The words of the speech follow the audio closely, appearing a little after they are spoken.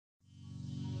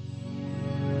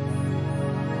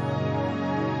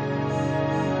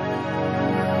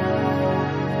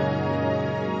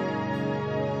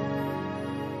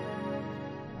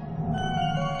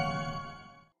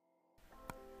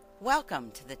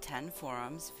Welcome to the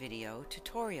TenForums video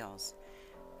tutorials.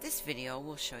 This video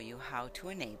will show you how to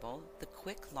enable the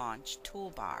Quick Launch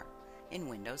toolbar in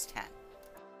Windows 10.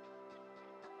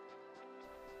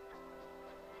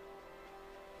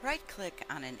 Right-click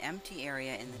on an empty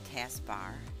area in the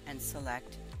taskbar and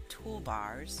select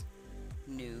Toolbars,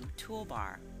 New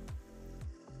Toolbar.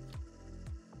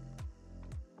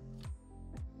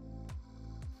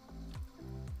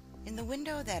 In the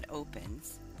window that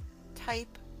opens, type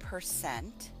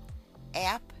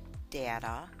 %app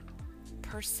data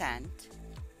 %,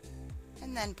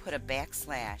 and then put a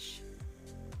backslash.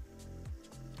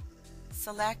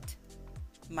 Select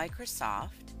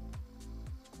Microsoft,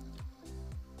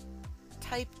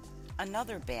 type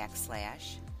another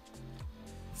backslash,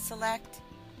 select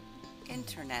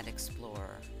Internet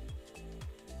Explorer,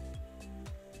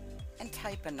 and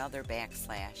type another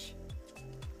backslash.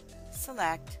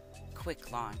 Select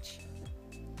Quick Launch.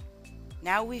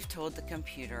 Now we've told the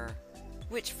computer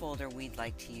which folder we'd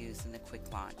like to use in the Quick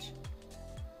Launch.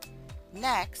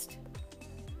 Next,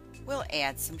 we'll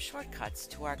add some shortcuts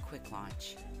to our Quick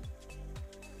Launch.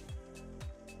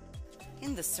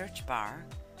 In the search bar,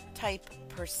 type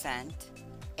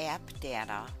 %app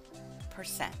data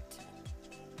 %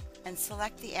 and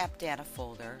select the app data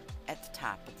folder at the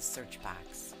top of the search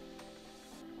box.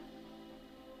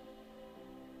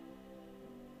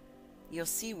 You'll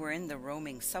see we're in the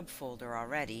roaming subfolder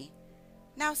already.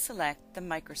 Now select the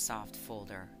Microsoft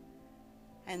folder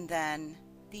and then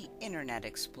the Internet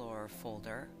Explorer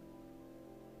folder,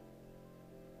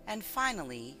 and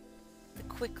finally the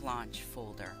Quick Launch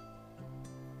folder.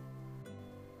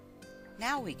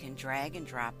 Now we can drag and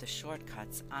drop the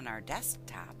shortcuts on our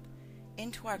desktop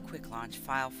into our Quick Launch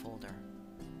file folder.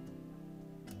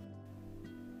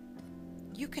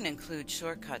 You can include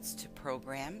shortcuts to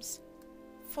programs,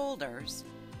 folders,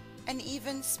 and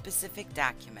even specific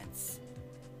documents.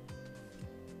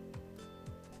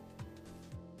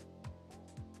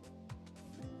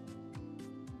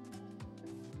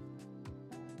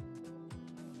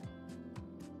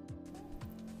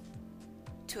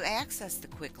 To access the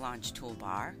Quick Launch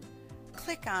toolbar,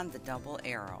 click on the double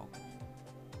arrow.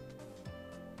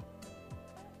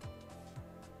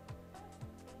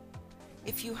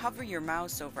 If you hover your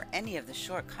mouse over any of the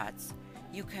shortcuts,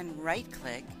 you can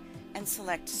right-click and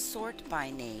select Sort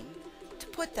by Name to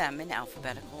put them in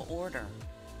alphabetical order.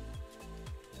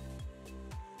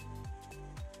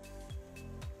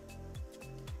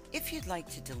 If you'd like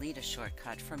to delete a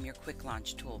shortcut from your Quick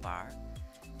Launch toolbar,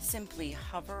 simply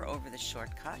hover over the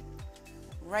shortcut,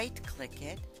 right-click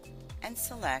it, and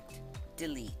select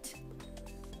Delete.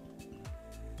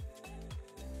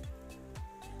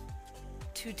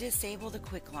 To disable the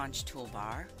Quick Launch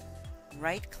toolbar,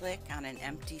 right-click on an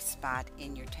empty spot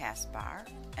in your taskbar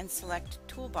and select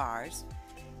Toolbars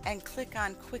and click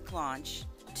on Quick Launch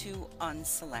to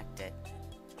unselect it.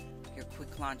 Your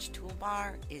Quick Launch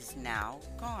toolbar is now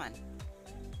gone.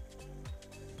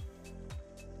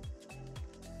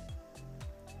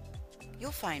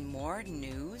 You'll find more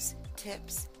news,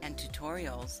 tips, and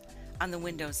tutorials on the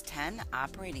Windows 10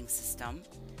 operating system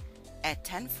at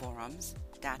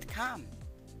tenforums.com.